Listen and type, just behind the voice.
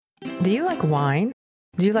Do you like wine?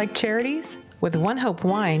 Do you like charities? With One Hope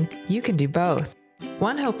Wine, you can do both.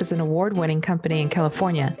 One Hope is an award-winning company in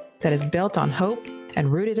California that is built on hope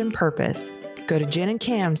and rooted in purpose. Go to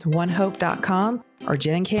ginandcamsonehope.com or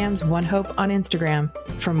Gin and Cam's One Hope on Instagram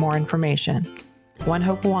for more information. One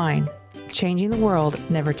Hope Wine. Changing the world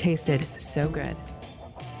never tasted so good.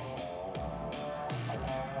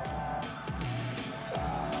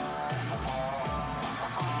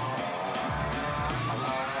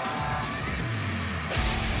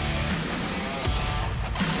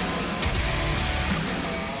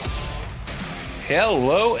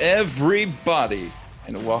 Hello, everybody,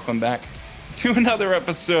 and welcome back to another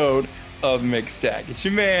episode of Mixed Tag. It's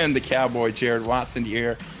your man, the Cowboy Jared Watson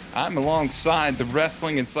here. I'm alongside the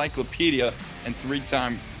Wrestling Encyclopedia and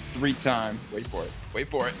three-time, three-time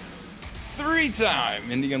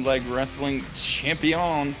Indian Leg Wrestling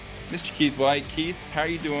Champion, Mr. Keith White. Keith, how are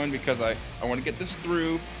you doing? Because I want to get this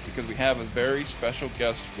through because we have a very special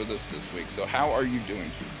guest with us this week. So how are you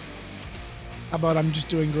doing, Keith? How about I'm just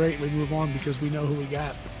doing great? We move on because we know who we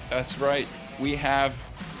got. That's right. We have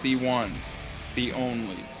the one, the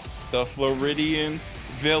only, the Floridian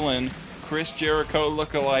villain, Chris Jericho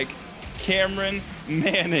lookalike, Cameron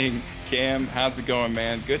Manning. Cam, how's it going,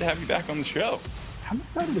 man? Good to have you back on the show. I'm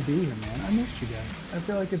excited to be here, man. I missed you guys. I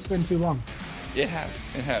feel like it's been too long. It has.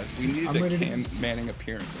 We needed a Cam Manning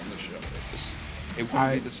appearance on the show. It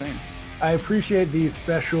wouldn't be the same. I appreciate the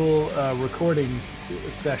special recording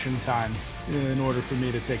session time in order for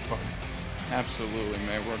me to take part. Absolutely,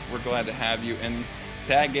 man. We're glad to have you. And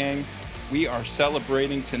Tag Gang, we are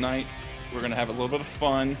celebrating tonight. We're going to have a little bit of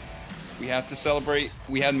fun. We have to celebrate.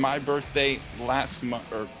 We had my birthday last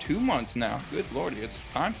month, or 2 months now. Good Lordy,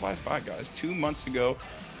 time flies by, guys. 2 months ago.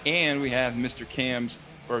 And we have Mr. Cam's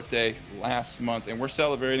birthday last month. And we're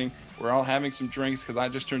celebrating. We're all having some drinks because I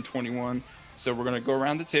just turned 21. So we're going to go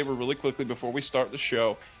around the table really quickly before we start the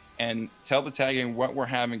show and tell the Tag Gang what we're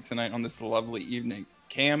having tonight on this lovely evening.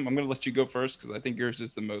 Cam, I'm going to let you go first because I think yours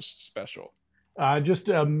is the most special. Just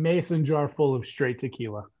a mason jar full of straight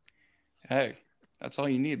tequila. Hey, that's all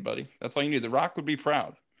you need, buddy. That's all you need. The Rock would be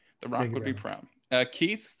proud.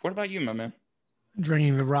 Keith, what about you, my man?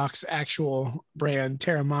 Drinking the Rock's actual brand,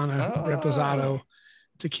 Terramana Reposado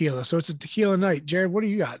tequila. So it's a tequila night. Jared, what do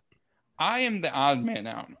you got? I am the odd man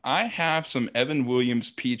out. I have some Evan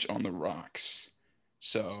Williams peach on the rocks.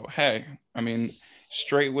 So, hey, I mean,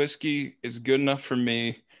 straight whiskey is good enough for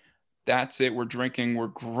me. That's it. We're drinking. We're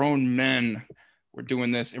grown men. We're doing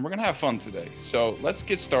this, and we're going to have fun today. So let's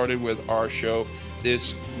get started with our show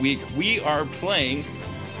this week. We are playing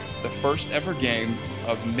the first ever game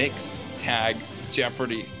of Mixed Tag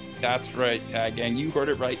Jeopardy. That's right, Tag Gang. You heard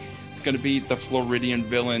it right. It's going to be the Floridian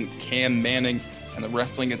villain, Cam Manning, and the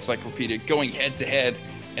Wrestling Encyclopedia going head-to-head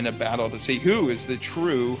in a battle to see who is the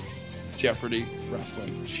true Jeopardy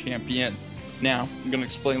Wrestling Champion. Now, I'm going to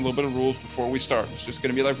explain a little bit of rules before we start. It's just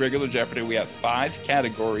going to be like regular Jeopardy. We have 5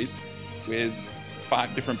 categories with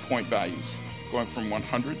 5 different point values, going from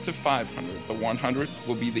 100 to 500. The 100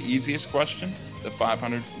 will be the easiest question. The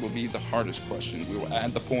 500 will be the hardest question. We will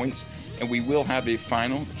add the points, and we will have a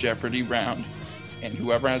final Jeopardy round. And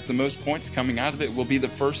whoever has the most points coming out of it will be the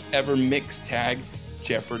first ever Mixed Tag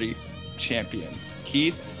Jeopardy champion.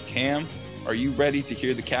 Keith, Cam, are you ready to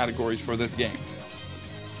hear the categories for this game?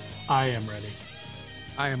 I am ready.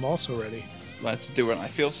 I am also ready. Let's do it. I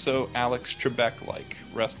feel so Alex Trebek-like.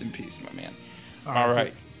 Rest in peace, my man. All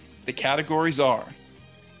right. The categories are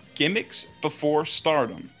gimmicks before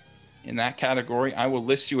stardom. In that category, I will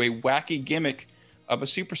list you a wacky gimmick of a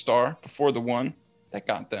superstar before the one that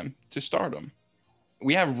got them to stardom.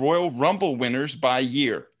 We have Royal Rumble winners by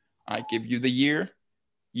year. I give you the year.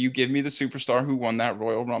 You give me the superstar who won that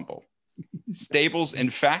Royal Rumble. Stables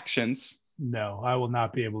and factions. No, I will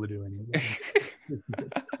not be able to do any of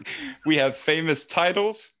that. We have famous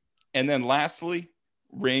titles. And then lastly,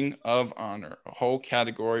 Ring of Honor. A whole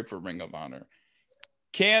category for Ring of Honor.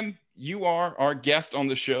 Cam, you are our guest on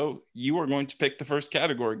the show. You are going to pick the first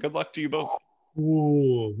category. Good luck to you both.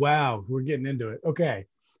 Ooh, wow. We're getting into it. Okay.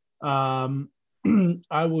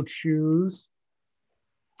 I will choose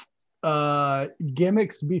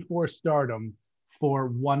gimmicks before stardom for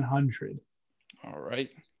 100. All right.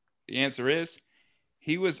 The answer is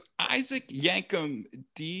he was Isaac Yankem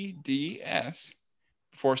DDS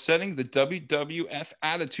before setting the WWF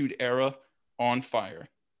Attitude Era on fire.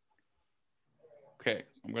 Okay,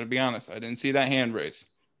 I'm going to be honest. I didn't see that hand raise,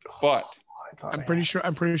 but I'm pretty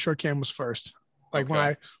sure Cam was first. Like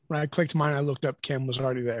when I clicked mine, I looked up, Cam was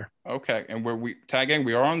already there. Okay, and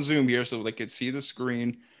we are on Zoom here, so they could see the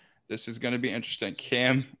screen. This is going to be interesting.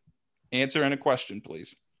 Cam, answer in a question,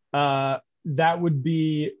 please. that would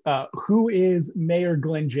be who is Mayor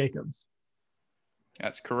Glenn Jacobs?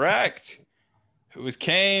 That's correct. Who is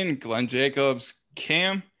Kane? Glenn Jacobs.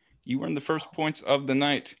 Cam, you earned the first points of the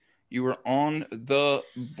night. You were on the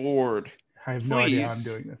board. I have no idea how I'm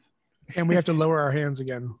doing this. And we have to lower our hands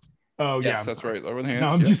again. Oh, yes, yeah. That's right. Lower the hands. No,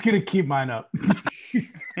 I'm just going to keep mine up.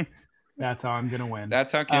 That's how I'm going to win.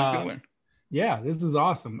 That's how Cam's going to win. Yeah, this is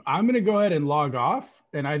awesome. I'm going to go ahead and log off,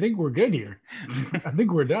 and I think we're good here. I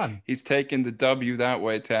think we're done. He's taking the W that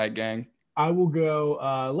way, Tag Gang. I will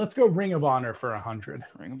go. Let's go Ring of Honor for 100.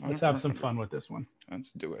 Ring of Honor. Let's have some fun with this one.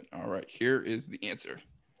 Let's do it. All right. Here is the answer.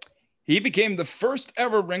 He became the first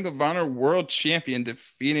ever Ring of Honor world champion,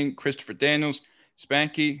 defeating Christopher Daniels,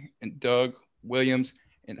 Spanky, and Doug Williams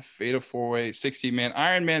in a fatal 4-way 60-man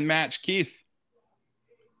Iron Man match. Keith,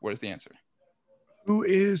 what is the answer? Who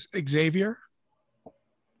is Xavier?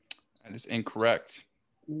 That is incorrect.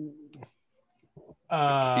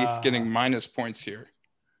 So Keith's getting minus points here.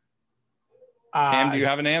 Cam, do you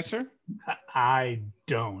have an answer? I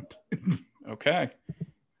don't. Okay.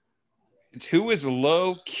 It's who is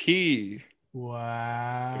low key.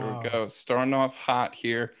 Wow. Here we go. Starting off hot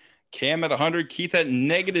here. Cam at 100. Keith at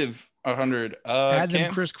negative 100. I had Cam?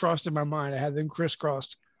 them crisscrossed in my mind. I had them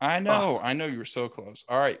crisscrossed. I know. I know you were so close.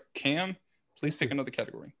 All right. Cam, please pick another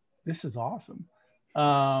category. This is awesome.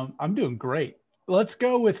 I'm doing great. Let's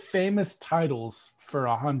go with famous titles for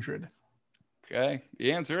 100. Okay.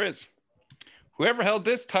 The answer is whoever held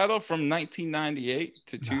this title from 1998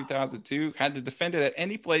 to 2002 had to defend it at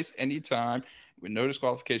any place, anytime, with no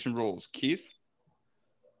disqualification rules. Keith?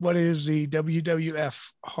 What is the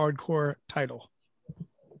WWF hardcore title?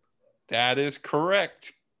 That is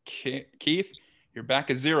correct. Keith, you're back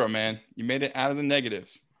at 0, man. You made it out of the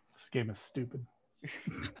negatives. This game is stupid.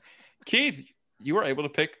 Keith, you were able to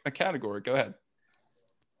pick a category. Go ahead.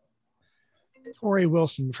 Torrie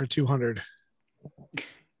Wilson for 200.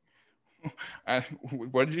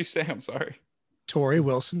 What did you say? I'm sorry. Torrie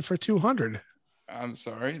Wilson for 200. I'm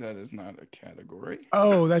sorry. That is not a category.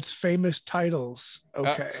 Oh, that's famous titles.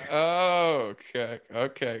 Okay.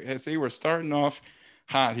 Okay. Hey, see, we're starting off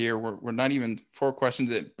hot here. We're not even 4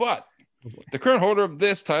 questions in, but the current holder of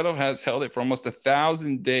this title has held it for almost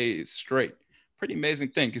 1,000 days straight. Pretty amazing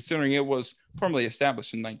thing, considering it was formally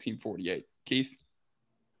established in 1948. Keith?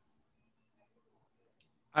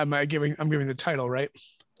 I'm giving the title, right?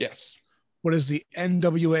 Yes. What is the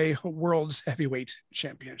NWA World's Heavyweight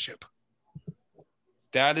Championship?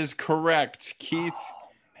 That is correct. Keith,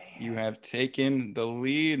 you have taken the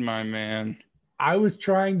lead, my man. I was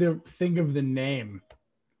trying to think of the name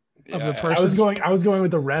of the person. I was going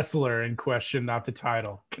with the wrestler in question, not the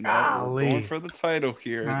title. No, we're going for the title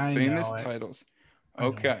here. It's famous titles.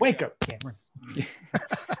 Okay. Wake up, Cameron.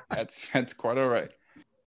 That's quite all right.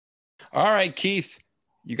 All right, Keith,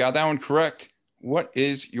 you got that one correct. What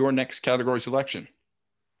is your next category selection?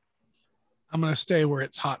 I'm going to stay where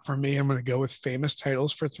it's hot for me. I'm going to go with famous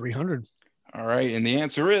titles for 300. All right. And the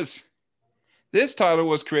answer is this title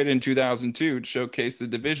was created in 2002 to showcase the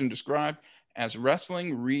division described as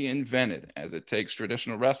wrestling reinvented, as it takes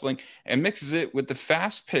traditional wrestling and mixes it with the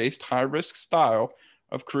fast-paced, high-risk style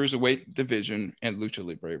of cruiserweight division and lucha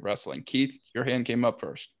libre wrestling. Keith, your hand came up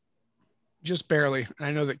first. Just barely. And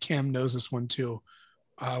I know that Cam knows this one too.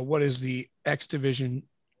 What is the X Division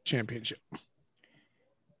Championship?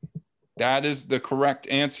 That is the correct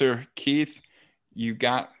answer. Keith, you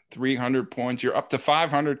got 300 points. You're up to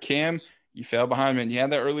 500. Cam, you fell behind him and you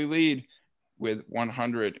had that early lead with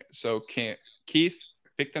 100. So Keith,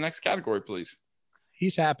 pick the next category, please.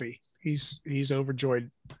 He's happy. He's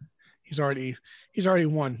overjoyed. He's already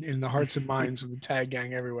won in the hearts and minds of the Tag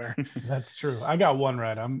Gang everywhere. That's true. I got one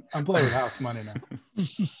right. I'm playing with house money now.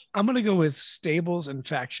 I'm gonna go with stables and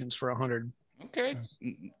factions for 100. Okay,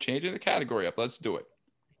 changing the category up. Let's do it.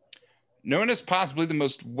 Known as possibly the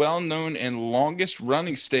most well-known and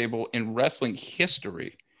longest-running stable in wrestling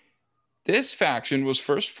history, this faction was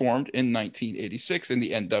first formed in 1986 in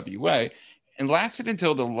the NWA and lasted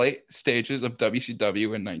until the late stages of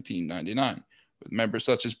WCW in 1999, with members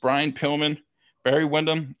such as Brian Pillman, Barry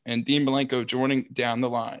Windham, and Dean Malenko joining down the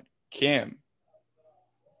line. Cam.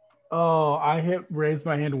 Oh, I raised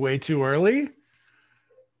my hand way too early.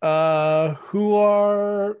 What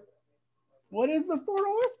is the Four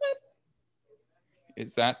Horsemen?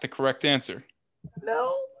 Is that the correct answer?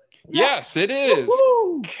 No. Yes, it is.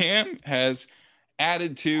 Woo-hoo! Cam has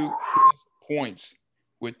added to his points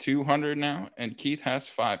with 200 now, and Keith has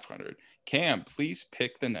 500. Cam, please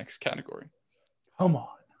pick the next category. Come on.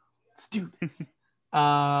 Let's do this.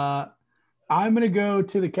 I'm going to go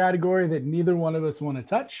to the category that neither one of us want to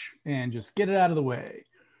touch and just get it out of the way.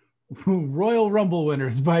 Royal Rumble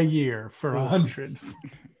winners by year for 100.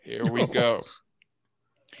 Here we go.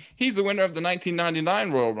 He's the winner of the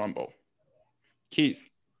 1999 Royal Rumble. Keith.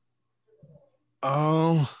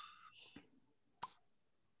 Oh,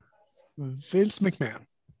 Vince McMahon.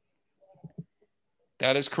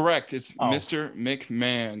 That is correct. It's Mr.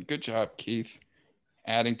 McMahon. Good job, Keith.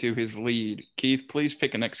 Adding to his lead. Keith, please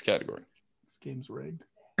pick a next category. This game's rigged.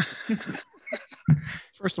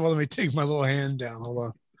 First of all, let me take my little hand down. Hold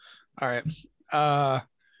on. All right.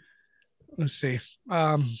 Let's see.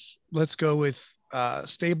 Let's go with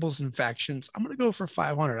stables and factions. I'm going to go for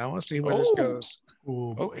 500. I want to see where this goes.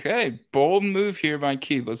 Ooh, okay. Bold move here by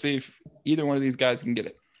Keith. Let's see if either one of these guys can get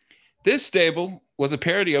it. This stable was a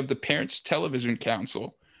parody of the Parents Television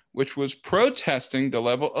Council, which was protesting the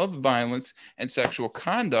level of violence and sexual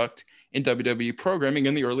conduct in WWE programming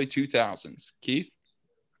in the early 2000s. Keith?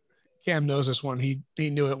 Cam knows this one. He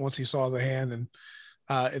knew it once he saw the hand, and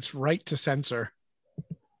it's Right to Censor.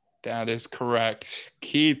 That is correct.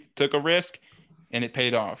 Keith took a risk, and it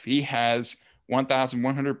paid off. He has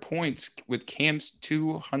 1,100 points with Cam's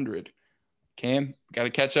 200. Cam, got to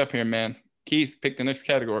catch up here, man. Keith, pick the next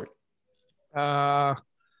category.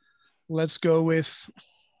 Let's go with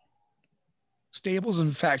stables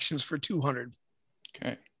and factions for 200.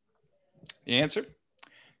 Okay. The answer?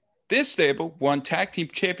 This stable won tag team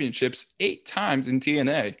championships 8 times in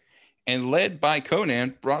TNA, and led by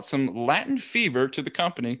Conan, brought some Latin fever to the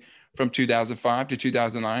company from 2005 to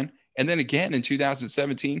 2009, and then again in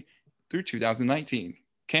 2017 through 2019.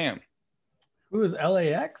 Cam. Who is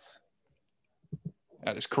LAX?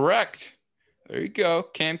 That is correct. There you go.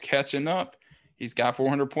 Cam catching up. He's got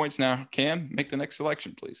 400 points now. Cam, make the next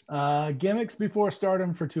selection, please. Gimmicks before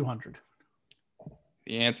Stardom for 200.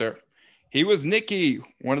 The answer. He was Nikki,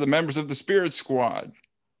 one of the members of the Spirit Squad.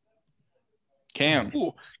 Cam.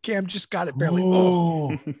 Ooh, Cam just got it barely.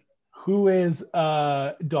 Oh. Who is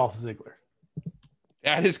Dolph Ziggler?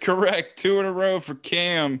 That is correct. 2 in a row for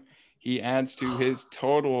Cam. He adds to his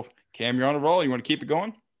total. Cam, you're on a roll. You want to keep it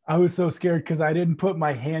going? I was so scared because I didn't put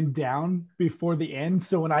my hand down before the end.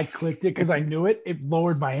 So when I clicked it, because I knew it, it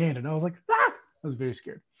lowered my hand. And I was like, ah! I was very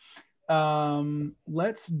scared.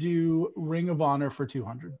 Let's do Ring of Honor for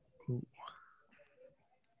 200.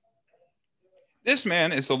 This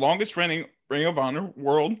man is the longest reigning Ring of Honor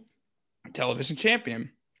World Television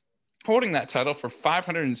Champion, holding that title for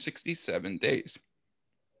 567 days.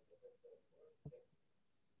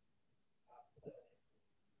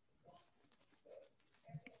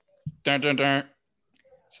 Dun, dun, dun.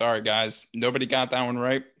 Sorry, guys. Nobody got that one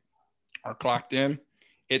right or clocked in.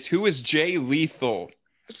 It's who is Jay Lethal?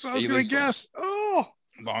 That's what I was going to guess. Oh,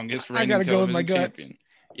 longest reigning television champion.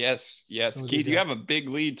 Yes. Keith, you have a big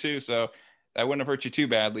lead too, so that wouldn't have hurt you too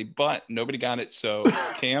badly, but nobody got it. So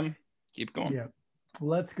Cam, keep going. Yeah.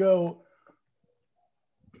 Let's go.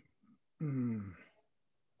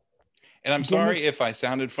 And I'm sorry if I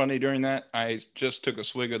sounded funny during that. I just took a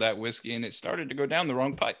swig of that whiskey and it started to go down the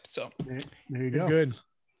wrong pipe. So there you go. It's good.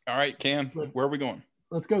 All right, Cam, where are we going?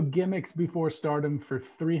 Let's go gimmicks before Stardom for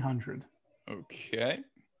 300. Okay.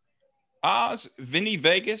 Oz, Vinny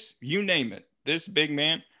Vegas, you name it. This big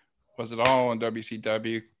man, was it all on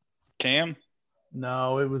WCW? Cam?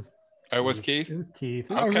 No, it was. It was Keith? It was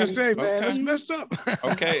Keith. I was going to say, man, that's messed up.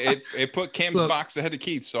 Okay, it put Cam's box ahead of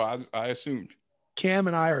Keith, so I assumed. Cam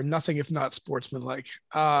and I are nothing if not sportsmanlike.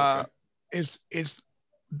 Okay. It's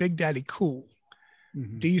Big Daddy Cool,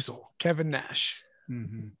 Diesel, Kevin Nash.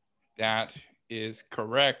 That is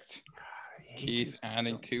correct. Keith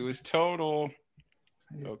adding to his total.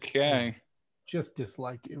 Okay. Just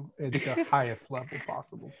dislike you at the highest level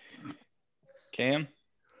possible. Cam,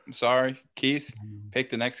 I'm sorry. Keith, pick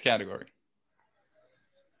the next category.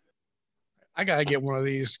 I got to get one of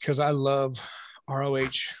these because I love ROH,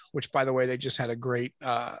 which, by the way, they just had a great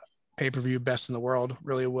pay-per-view, best in the world,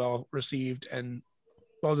 really well received and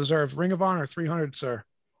well-deserved. Ring of Honor 300, sir.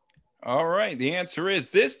 All right. The answer is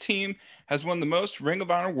this team has won the most Ring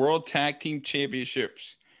of Honor World Tag Team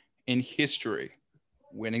Championships in history,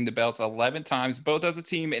 winning the belts 11 times, both as a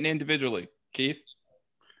team and individually. Keith?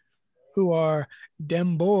 Who are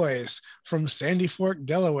dem boys from Sandy Fork,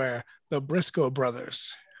 Delaware, the Briscoe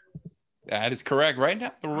brothers. That is correct. Right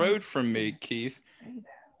down the road from me, Keith.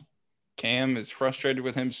 Cam is frustrated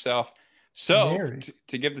with himself. So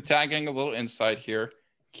to give the tag gang a little insight here,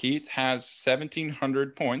 Keith has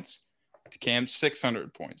 1,700 points to Cam's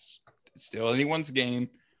 600 points. It's still anyone's game.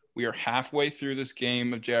 We are halfway through this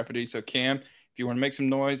game of Jeopardy. So Cam, if you want to make some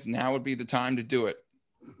noise, now would be the time to do it.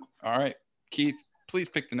 All right, Keith, please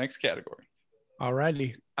pick the next category. All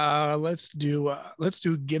righty. Let's do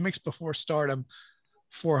gimmicks before Stardom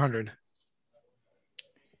 400.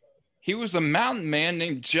 He was a mountain man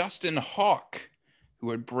named Justin Hawk who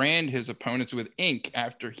would brand his opponents with ink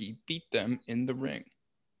after he beat them in the ring.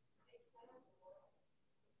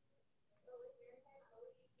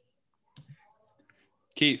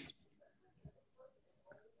 Keith.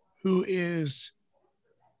 Who is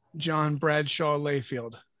John Bradshaw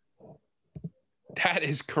Layfield? That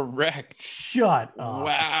is correct. Shut up.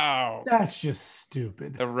 Wow. That's just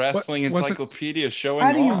stupid. The wrestling What- wasn't- encyclopedia showing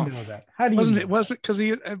How do you off. know that? How do you Wasn't know it? Wasn't because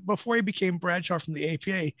he before he became Bradshaw from the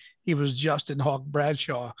APA, he was Justin Hawk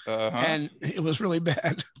Bradshaw, Uh-huh. and it was really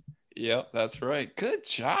bad. Yep, that's right. Good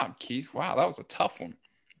job, Keith. Wow, that was a tough one.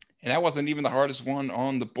 And that wasn't even the hardest one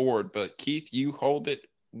on the board. But Keith, you hold it.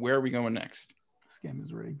 Where are we going next? This game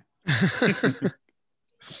is rigged.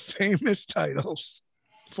 Famous titles.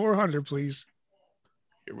 400, please.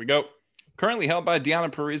 Here we go. Currently held by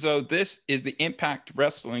Deanna Parizo, this is the Impact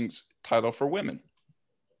Wrestling's title for women.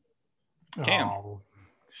 Cam.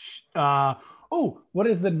 What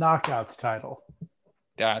is the Knockouts title?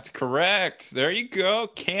 That's correct. There you go.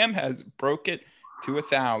 Cam has broke it to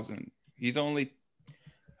 1,000. He's only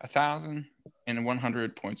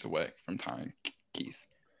 1,100 points away from tying Keith.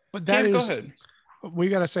 But that Cam, go is, ahead. we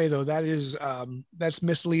got to say though, that is that's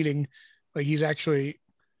misleading. Like he's actually,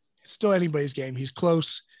 it's still anybody's game. He's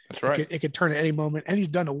close. That's right. It could turn at any moment, and he's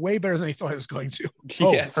done it way better than he thought he was going to.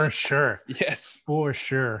 Yes. For sure. Yes. For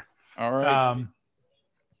sure. All right.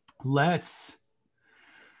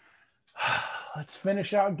 Let's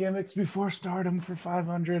finish out gimmicks before Stardom for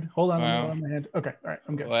 500. Hold on, Wow. on my hand. Okay, all right,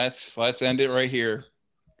 I'm good. Let's end it right here.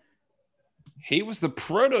 He was the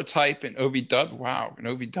prototype in OVW. Wow, in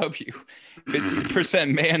OVW,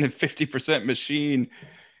 50% man and 50% machine.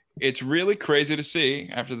 It's really crazy to see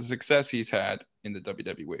after the success he's had in the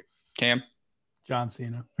WWE. Cam, John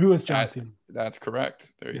Cena. Who is John Cena? that's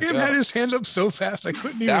correct. There you Cam go. had his hand up so fast I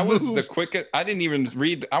couldn't even That was move. the quickest. I didn't even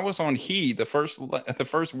read. I was on he, the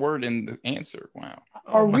first word in the answer. Wow.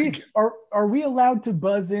 Oh Are my we God. are we allowed to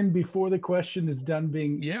buzz in before the question is done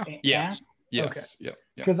being Yeah. Yeah. asked? Yes. Okay. Yep.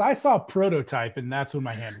 Yep. Because I saw prototype and that's when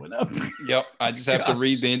my hand went up. Yep. I just have to Yeah.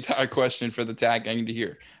 read the entire question for the tag gang to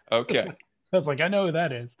hear. Okay. I was like, I know who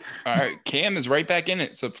that is. All right. Cam is right back in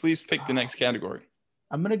it. So please pick the next category.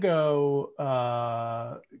 I'm gonna go.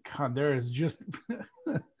 God, there is just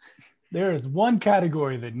there is one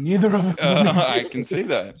category that neither of us. wanna I do. can see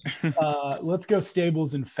that. Let's go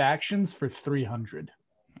stables and factions for 300.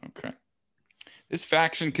 Okay. This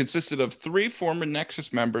faction consisted of 3 former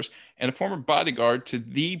Nexus members and a former bodyguard to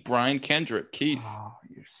the Brian Kendrick. Keith. Oh,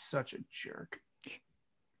 you're such a jerk.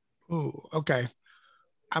 Ooh, okay.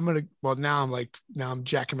 Now I'm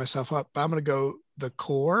jacking myself up, but I'm gonna go the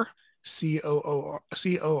core, CORRE,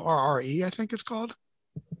 I think it's called.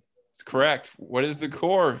 It's correct. What is the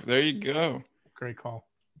core? There you go. Great call.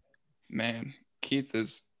 Man, Keith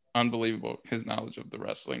is unbelievable. His knowledge of the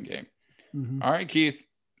wrestling game. Mhm. All right, Keith.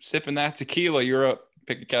 Sipping that tequila. You're up.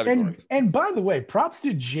 Pick a category. And by the way, props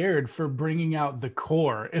to Jared for bringing out the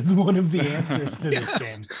core as one of the answers to Yes.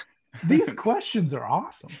 this game. These questions are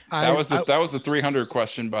awesome. that was the 300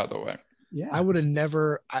 question, by the way. Yeah. I would have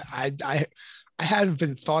never. I hadn't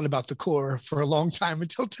been thought about the core for a long time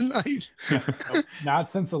until tonight. Nope, not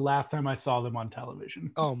since the last time I saw them on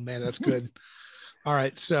television. Oh man, that's good. All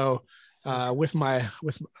right, so with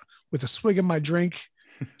a swig of my drink,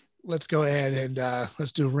 let's go ahead and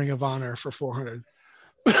let's do Ring of Honor for 400.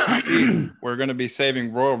 See, we're going to be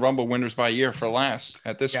saving Royal Rumble winners by year for last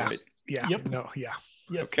at this Yeah. rate. Yeah. Yep. No. Yeah.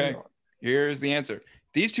 Yes, Okay. we are. Here's the answer.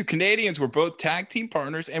 These 2 Canadians were both tag team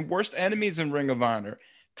partners and worst enemies in Ring of Honor,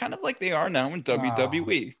 kind of like they are now in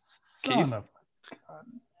WWE. Son Keith? of a God.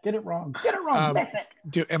 Get it wrong. Get it wrong. Miss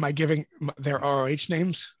it. Am I giving their ROH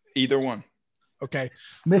names? Either one. Okay.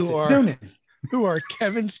 Miss Who it. are- Noonan. Who are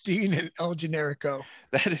Kevin Steen and El Generico?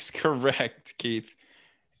 That is correct, Keith.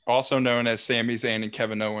 Also known as Sami Zayn and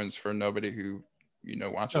Kevin Owens for nobody who,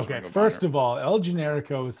 watches Okay, Ring of first Honor. of all, El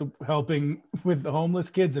Generico is helping with the homeless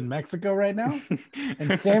kids in Mexico right now,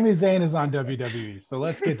 and Sami Zayn is on WWE. So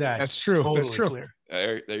let's get that That's true. totally That's true. clear.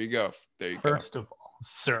 There you go. There you First of all,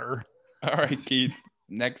 sir. go. All right, Keith.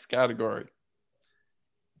 Next category.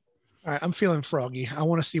 All right, I'm feeling froggy. I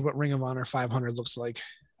want to see what Ring of Honor 500 looks like.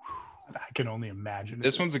 I can only imagine.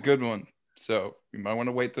 This one's a good one. So you might want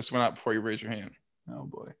to wait this one out before you raise your hand. Oh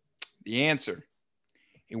boy. The answer.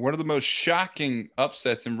 In one of the most shocking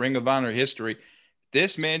upsets in Ring of Honor history,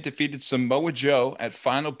 this man defeated Samoa Joe at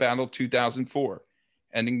Final Battle 2004,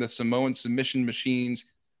 ending the Samoan submission machine's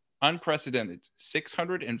unprecedented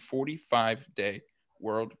 645-day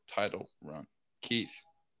world title run. Keith.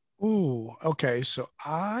 Ooh, okay. So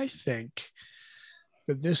I think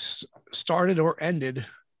that this started or ended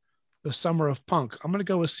the summer of punk. I'm gonna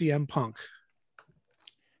go with CM Punk.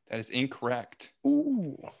 That is incorrect.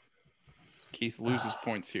 Ooh. Keith loses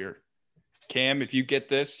points here. Cam, if you get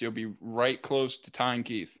this, you'll be right close to tying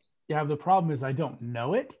Keith. Yeah, the problem is I don't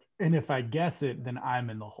know it, and if I guess it, then I'm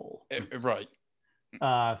in the hole. Right.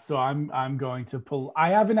 So I'm going to pull. I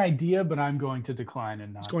have an idea, but I'm going to decline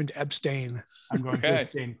and not. He's going to abstain. I'm going to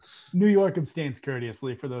abstain. New York abstains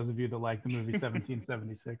courteously for those of you that like the movie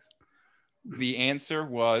 1776. The answer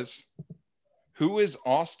was, who is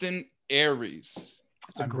Austin Aries?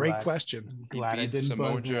 It's a great question. He Glad I beat didn't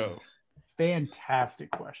Samoa buzz in. Joe. Fantastic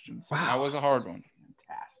questions. Wow. That was a hard one.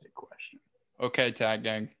 Fantastic question. Okay, Tag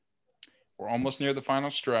Gang. We're almost near the final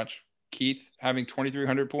stretch. Keith having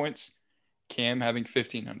 2,300 points. Cam having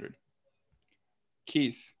 1,500.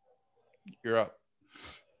 Keith, you're up.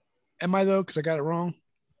 Am I though? Because I got it wrong.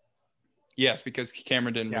 Yes, because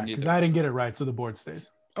Cameron didn't Yeah, win because either. I didn't get it right, so the board stays.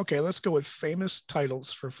 Okay, let's go with famous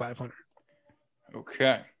titles for 500.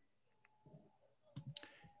 Okay.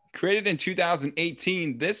 Created in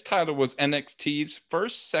 2018, this title was NXT's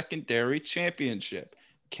first secondary championship.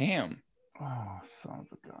 Cam. Oh, son of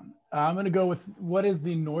a gun. I'm going to go with what is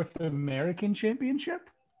the North American Championship?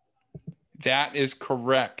 That is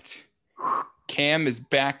correct. Cam is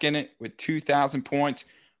back in it with 2,000 points,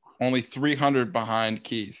 only 300 behind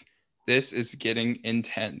Keith. This is getting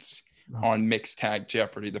intense on Mixed Tag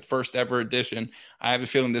Jeopardy, the first ever edition. I have a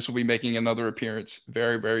feeling this will be making another appearance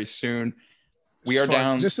very, very soon. We are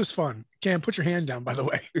down. This is fun. Cam, put your hand down, by the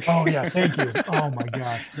way. Oh, yeah. Thank you. Oh, my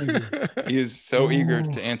gosh. Thank you. He is so eager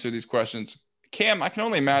Ooh. to answer these questions. Cam, I can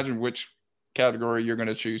only imagine which category you're going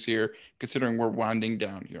to choose here, considering we're winding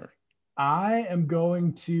down here. I am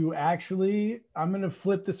going to I'm going to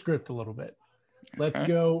flip the script a little bit. Let's Okay.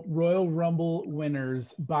 go Royal Rumble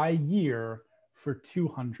winners by year for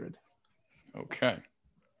 200. Okay.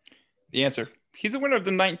 The answer. He's the winner of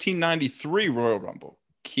the 1993 Royal Rumble.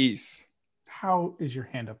 Keith. How is your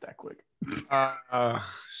hand up that quick?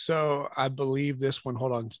 So I believe this one.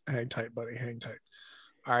 Hold on. Hang tight, buddy. Hang tight.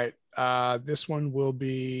 All right. This one will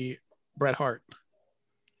be Bret Hart.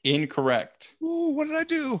 Incorrect. Ooh, what did I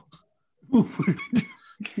do?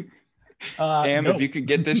 Cam, nope. if you could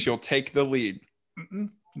get this, you'll take the lead.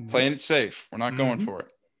 Playing it safe. We're not going Mhm. for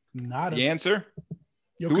it. Not The answer?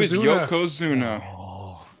 Yokozuna. Who is Yokozuna?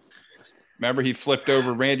 Oh. Remember, he flipped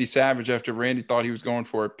over Randy Savage after Randy thought he was going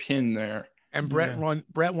for a pin there. And Bret Yeah.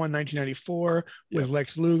 won 1994 with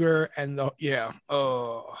Lex Luger and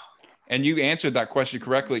Oh, And you answered that question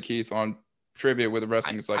correctly, Keith, on trivia with the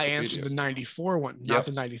wrestling I encyclopedia. answered the 94 one, not Yep.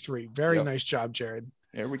 the 93. Very Yep. nice job, Jared.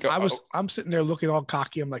 Here we go. I'm sitting there looking all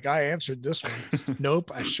cocky. I'm like, I answered this one.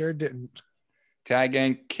 Nope, I sure didn't. Tag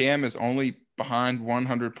Gang, Cam is only behind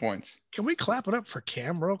 100 points. Can we clap it up for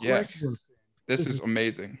Cam real quick? Yes. This is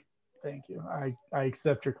amazing. Thank you. I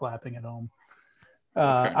accept your clapping at home.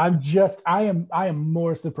 Okay. I am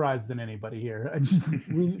more surprised than anybody here.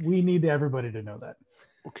 We need everybody to know that.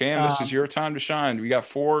 Well, Cam, this is your time to shine. We got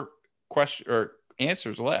 4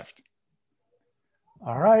 answers left.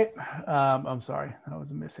 All right. I'm sorry. That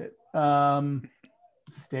was a mishit.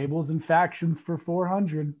 Stables and factions for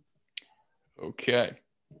 400. Okay.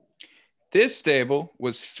 This stable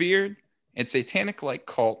was feared and satanic-like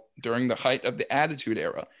cult during the height of the Attitude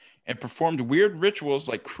Era and performed weird rituals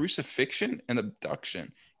like crucifixion and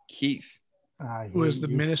abduction. Keith. Who is the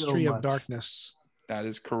Ministry of Darkness? Darkness? That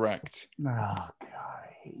is correct. Oh, God.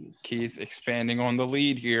 I hate you so Keith expanding on the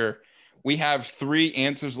lead here. We have 3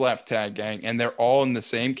 answers left, Tag Gang, and they're all in the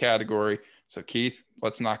same category. So, Keith,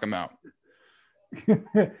 let's knock them out.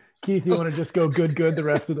 Keith, you want to just go good the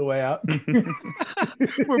rest of the way out?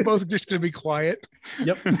 We're both just going to be quiet.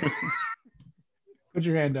 Yep. Put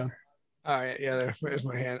your hand down. All right. Yeah, there's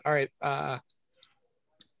my hand. All right.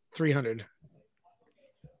 300.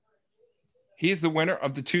 He's the winner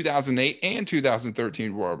of the 2008 and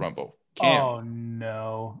 2013 Royal Rumble. Cam. Oh,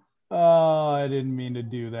 no. Oh, I didn't mean to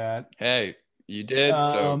do that. Hey, you did.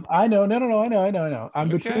 So I know. No. I know.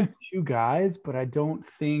 I'm Okay. between 2 guys, but I don't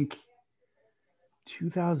think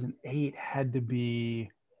 2008 had to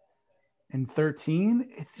be in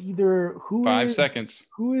 13. It's either 5 seconds.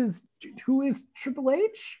 Who is Triple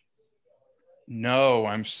H? No,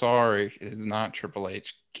 I'm sorry. It is not Triple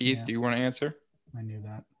H. Keith, Yeah. do you want to answer? I knew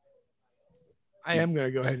that. I am going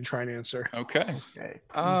to go ahead and try and answer. Okay. Okay.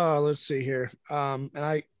 Let's see here. And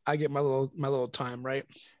I get my little time, right?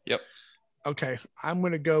 Yep. Okay. I'm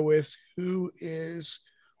going to go with who is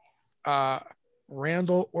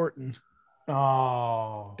Randall Orton.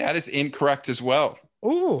 Oh, That is incorrect as well.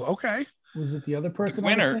 Oh, okay. was it the other The person? I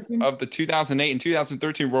was winner thinking? of the 2008 and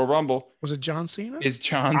 2013 Royal Rumble Was it John Cena? is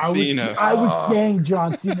John I Cena. was saying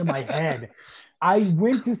John Cena in my head. I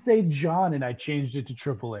went to say John and I changed it to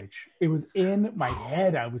Triple H. It was in my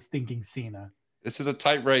head. I was thinking Cena. This is a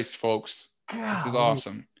tight race, folks. This is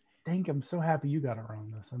awesome. Thank I'm so happy you got it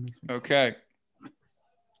wrong. This makes me Okay.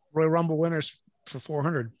 Royal Rumble winners for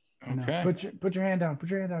 400. Okay. Put your hand down. Put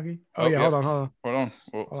your hand down. Oh, yeah. Yep. Hold on. Hold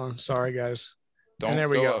Hold on. Sorry, guys. Don't there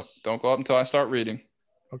we go. up. Don't go up until I start reading.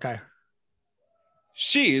 Okay.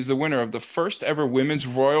 She is the winner of the first ever women's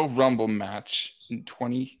Royal Rumble match in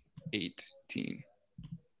 2018.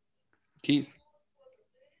 Keith.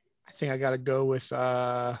 I think I got to go with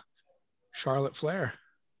Charlotte Flair.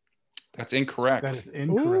 That's incorrect. That is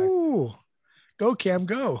incorrect. Ooh. Go, Cam,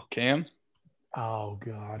 go. Cam? Oh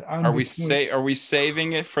God. Are we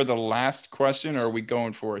saving it for the last question, or are we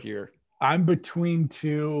going for it here? I'm between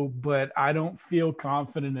two, but I don't feel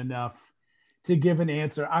confident enough to give an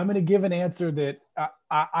answer. I'm going to give an answer that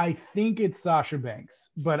I think it's Sasha Banks,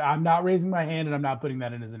 but I'm not raising my hand and I'm not putting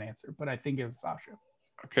that in as an answer. But I think it was Sasha.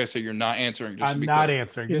 Okay, so you're not answering. Just I'm not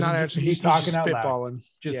answering. He's not answering. He's talking just out spitballing. loud.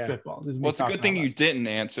 Just spitball. Well, it's a good thing you didn't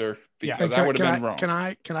answer because Hey, that would have been wrong. Can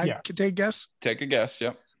I take a guess? Take a guess.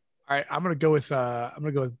 Yep. All right, I'm gonna go with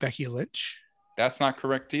Becky Lynch. That's not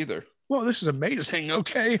correct either. Well, this is amazing.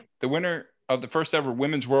 Okay. The winner of the first ever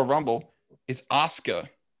women's Royal Rumble is Asuka.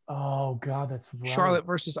 Oh God, that's right. Charlotte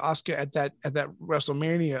versus Asuka at that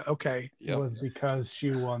WrestleMania. Okay. Yep. It was because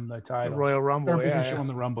she won the title. The Royal Rumble. She won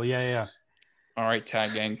the Rumble. Yeah. All right,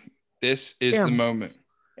 Tag Gang. This is the moment.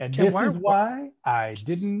 And Cam, this is why I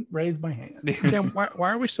didn't raise my hand. Cam, why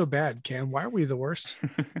are we so bad, Cam? Why are we the worst?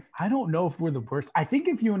 I don't know if we're the worst. I think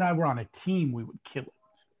if you and I were on a team, we would kill it.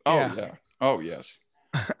 Oh Yeah. yeah. Oh yes.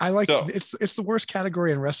 I like So- it's the worst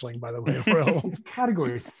category in wrestling, by the way. Royal. The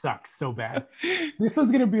category sucks so bad. This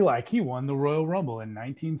one's gonna be like he won the Royal Rumble in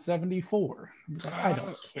 1974. I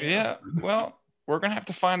don't care. Yeah. Well, we're gonna have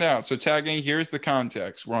to find out. So Tag Gang, here's the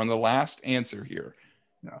context. We're on the last answer here.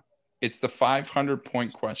 No. It's the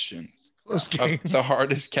 500-point question Close game. of the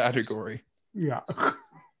hardest category. Yeah.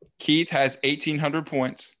 Keith has 1,800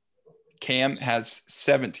 points. Cam has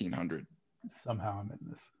 1,700. Somehow I'm in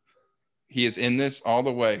this. He is in this all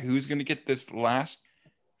the way. Who's going to get this last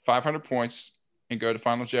 500 points and go to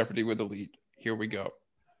Final Jeopardy with the lead? Here we go.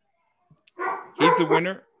 He's the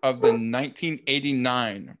winner of the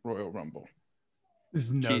 1989 Royal Rumble.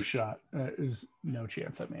 There's no Keith. shot. There's no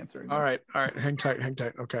chance I'm answering. All this. right. Hang tight.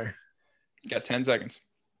 Okay. You got 10 seconds.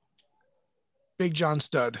 Big John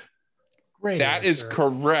Studd. Great. That is answer.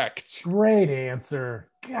 correct. Great answer.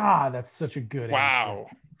 God, that's such a good Wow.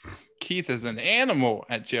 answer. Keith is an animal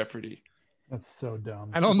at Jeopardy. That's so dumb.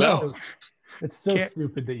 I don't know. It's so Can't-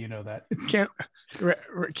 stupid that you know that.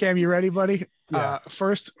 Cam, you ready, buddy? Yeah.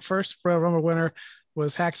 First Royal Rumble winner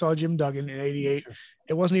was Hacksaw Jim Duggan in '88.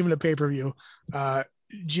 It wasn't even a pay-per-view.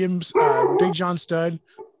 Jim's Big John Studd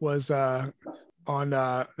was on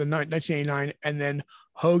the 1989, and then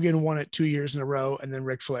Hogan won it 2 years in a row, and then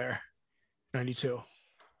Ric Flair, 92.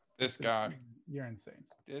 This guy. You're insane.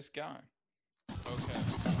 This guy. Okay.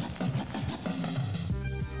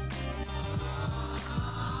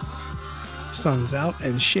 Sun's out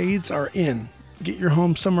and shades are in. Get your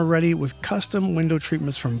home summer ready with custom window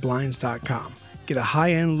treatments from Blinds.com. Get a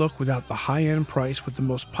high-end look without the high-end price with the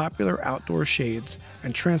most popular outdoor shades,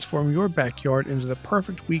 and transform your backyard into the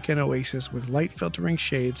perfect weekend oasis with light filtering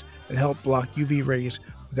shades that help block UV rays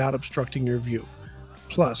without obstructing your view.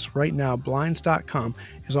 Plus, right now, Blinds.com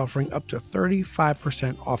is offering up to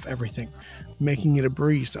 35% off everything, making it a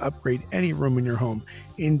breeze to upgrade any room in your home,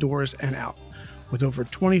 indoors and out. With over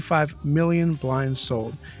 25 million blinds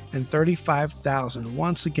sold and 35,000,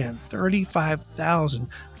 once again, 35,000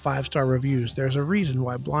 5-star reviews, there's a reason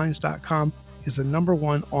why Blinds.com is the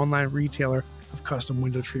 #1 online retailer of custom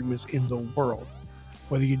window treatments in the world.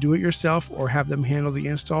 Whether you do it yourself or have them handle the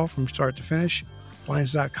install from start to finish,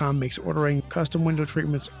 Blinds.com makes ordering custom window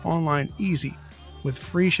treatments online easy with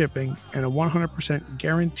free shipping and a 100%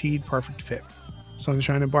 guaranteed perfect fit.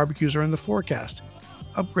 Sunshine and barbecues are in the forecast.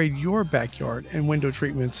 Upgrade your backyard and window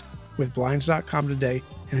treatments with Blinds.com today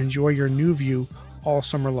and enjoy your new view all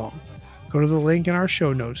summer long. Go to the link in our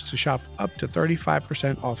show notes to shop up to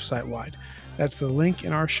 35% off site-wide. That's the link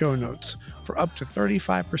in our show notes for up to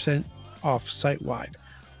 35% off site-wide.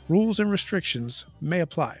 Rules and restrictions may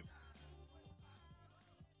apply.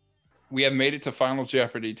 We have made it to Final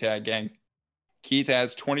Jeopardy, Tag Gang. Keith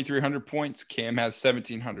has 2,300 points. Cam has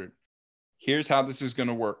 1,700. Here's how this is going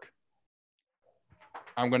to work.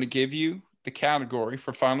 I'm going to give you the category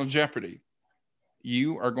for Final Jeopardy.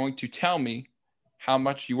 You are going to tell me how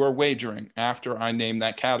much you are wagering after I name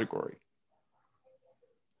that category.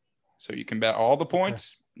 So you can bet all the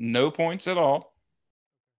points, no points at all,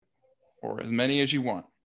 or as many as you want.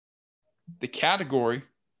 The category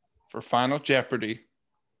for Final Jeopardy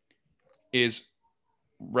is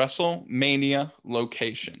WrestleMania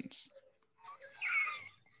locations.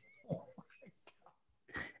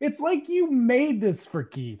 It's like you made this for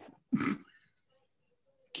Keith.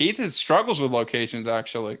 Keith struggles with locations,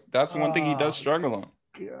 actually. That's the one thing he does struggle on.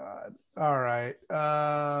 God. All right.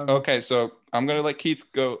 Okay, so I'm going to let Keith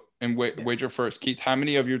go and wager first. Keith, how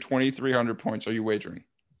many of your 2,300 points are you wagering?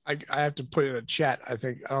 I have to put it in a chat. I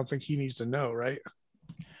don't think he needs to know, right?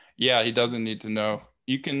 Yeah, he doesn't need to know.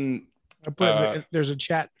 You can. There's a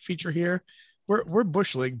chat feature here. We're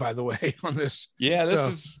Bush League, by the way, on this. Yeah,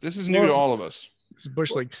 this is new to all of us. It's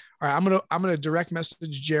Bush League. All right, I'm gonna direct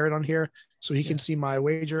message Jared on here so he can see my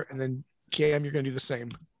wager, and then Cam, you're gonna do the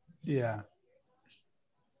same. Yeah.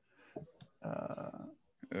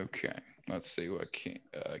 Okay, let's see what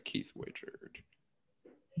Keith wagered.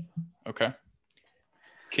 Okay,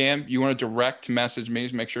 Cam, you want to direct message me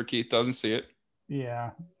to make sure Keith doesn't see it?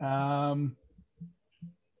 Yeah.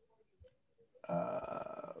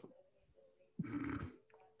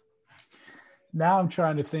 Now I'm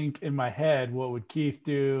trying to think in my head, what would Keith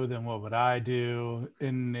do? Then what would I do?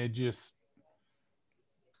 And it just,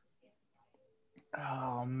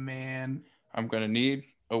 oh man. I'm going to need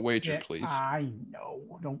a wager, please. I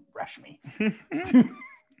know. Don't rush me.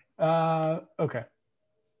 Okay.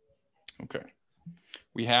 Okay.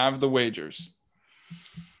 We have the wagers.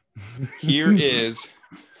 Here is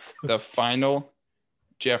the Final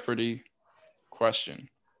Jeopardy question.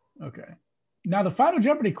 Okay. Now the Final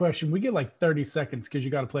Jeopardy question, we get like 30 seconds because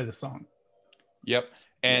you got to play the song. Yep.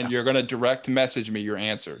 And you're going to direct message me your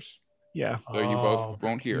answers. Yeah. So you both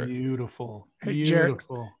won't hear it. Beautiful. Hey,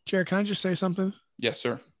 Beautiful. Jared, can I just say something? Yes,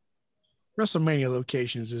 sir. WrestleMania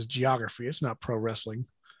locations is geography. It's not pro wrestling.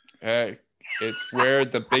 Hey, it's where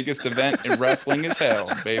the biggest event in wrestling is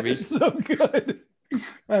held, baby. It's so good.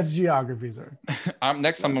 That's geography, sir.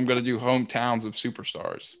 Next time I'm going to do hometowns of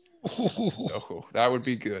superstars. So that would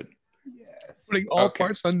be good. Yes. Putting all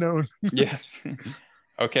parts unknown. Yes.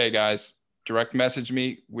 Okay, guys. Direct message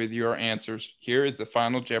me with your answers. Here is the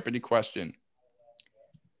Final Jeopardy question.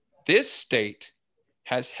 This state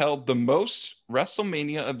has held the most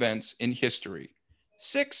WrestleMania events in history,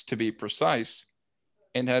 6 to be precise,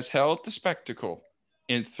 and has held the spectacle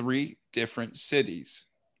in 3 different cities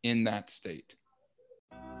in that state.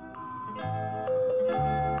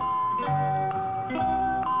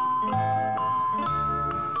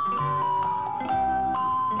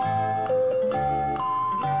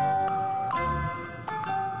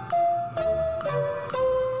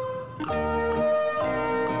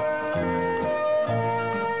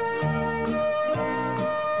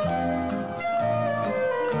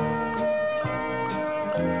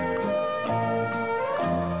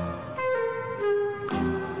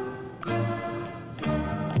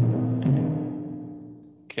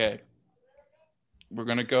 Okay, we're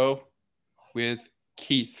going to go with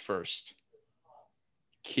Keith first.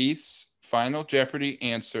 Keith's Final Jeopardy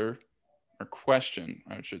answer, or question,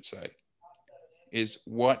 I should say, is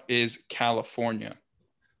what is California?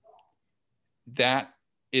 That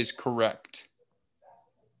is correct.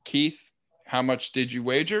 Keith, how much did you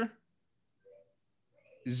wager?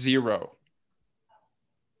 0.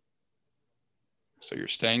 So you're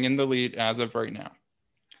staying in the lead as of right now.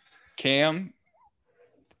 Cam,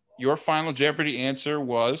 your Final Jeopardy answer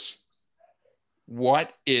was,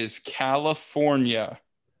 what is California?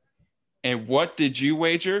 And what did you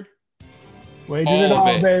wager? Wagered it all,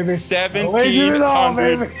 baby.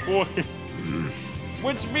 1,700 points.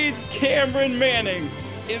 Which means Cameron Manning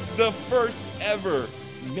is the first ever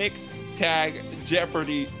mixed tag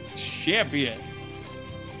Jeopardy champion.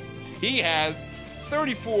 He has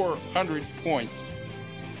 3,400 points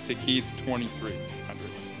to Keith's 2,300.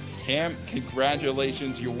 Cam,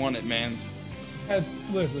 congratulations, you won it, man.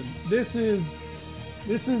 Listen, this is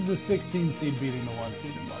the 16 seed beating the 1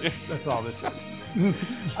 seed in March. That's all this is.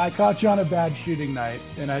 I caught you on a bad shooting night,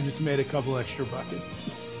 and I just made a couple extra buckets.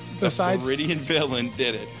 The Floridian villain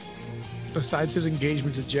did it. Besides his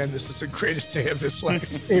engagement to Jen, this is the greatest day of his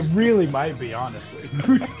life. It really might be, honestly.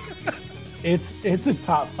 It's a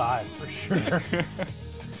top 5 for sure.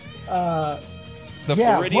 The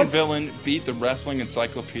Floridian villain beat the Wrestling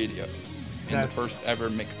Encyclopedia in the first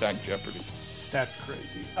ever mixed tag Jeopardy. That's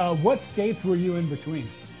crazy. What states were you in between?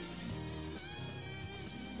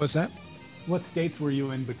 What's that? What states were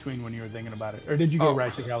you in between when you were thinking about it? Or did you go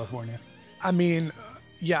right to California? I mean,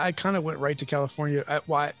 yeah, I kind of went right to California.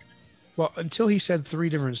 Well, until he said 3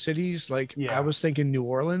 different cities, I was thinking New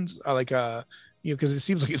Orleans, because it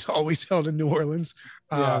seems like it's always held in New Orleans.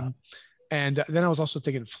 And then I was also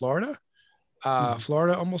thinking Florida.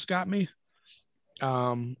 Florida almost got me.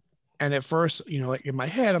 And And at first, like in my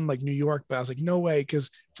head, I'm like New York, but I was like, no way.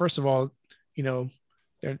 Cause first of all, they're,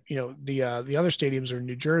 the other stadiums are in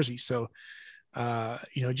New Jersey. So,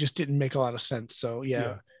 it just didn't make a lot of sense. So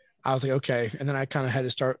yeah, I was like, okay. And then I kind of had to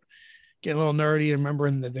start getting a little nerdy and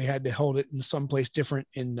remembering that they had to hold it in someplace different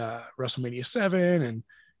in WrestleMania 7. And,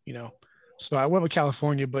 so I went with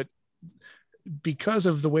California, but because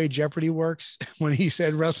of the way Jeopardy works, when he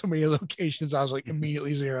said WrestleMania locations, I was like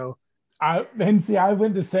immediately 0. I went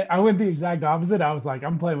the exact opposite. I was like,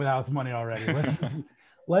 I'm playing with house money already.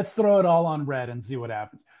 Let's throw it all on red and see what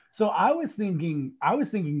happens. So I was thinking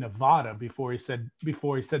Nevada before he said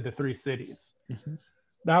the 3 cities. Mm-hmm.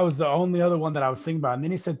 That was the only other one that I was thinking about. And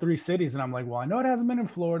then he said 3 cities, and I'm like, well, I know it hasn't been in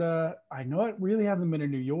Florida. I know it really hasn't been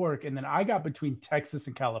in New York. And then I got between Texas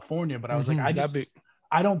and California, but I was like, I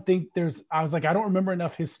don't remember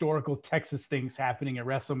enough historical Texas things happening at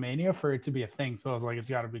WrestleMania for it to be a thing. So I was like, it's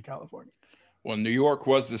got to be California. Well, New York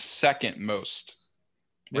was the second most.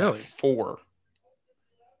 Really? 4.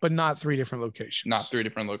 But not 3 different locations. Not 3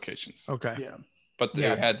 different locations. Okay. Yeah. But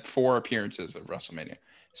they had 4 appearances of WrestleMania.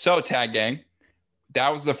 So, Tag Gang, that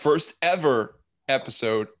was the first ever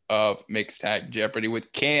episode of Mixed Tag Jeopardy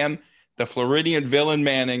with Cam, the Floridian villain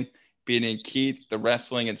Manning, beating Keith, the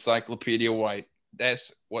Wrestling Encyclopedia White.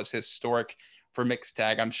 This was historic for Mixed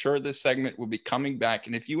Tag. I'm sure this segment will be coming back.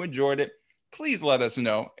 And if you enjoyed it, please let us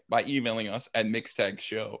know by emailing us at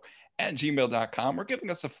mixtagshow@gmail.com or giving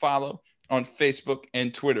us a follow on Facebook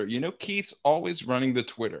and Twitter. Keith's always running the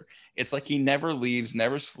Twitter. It's like he never leaves,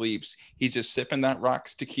 never sleeps. He's just sipping that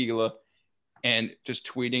rocks tequila and just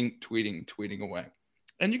tweeting away.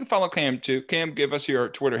 And you can follow Cam too. Cam, give us your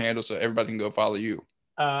Twitter handle so everybody can go follow you.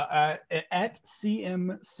 At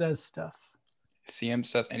CM Says Stuff. CM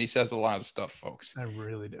says, and he says a lot of stuff, folks. I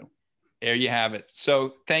really do. There you have it.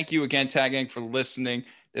 So thank you again, Tag Gang, for listening.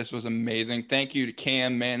 This was amazing. Thank you to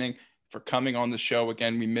Cam Manning for coming on the show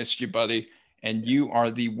again. We missed you, buddy. And you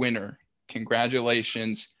are the winner.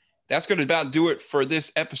 Congratulations. That's going to about do it for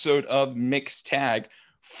this episode of Mixed Tag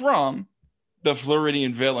from the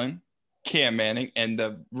Floridian villain, Cam Manning, and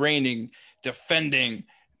the reigning, defending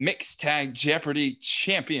Mixed Tag Jeopardy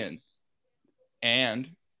champion.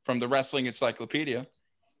 And from the Wrestling Encyclopedia,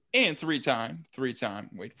 and three-time,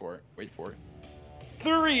 wait for it,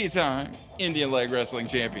 3-time Indian Leg Wrestling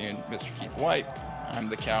champion, Mr. Keith White. I'm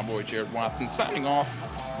the Cowboy, Jared Watson, signing off.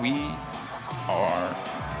 We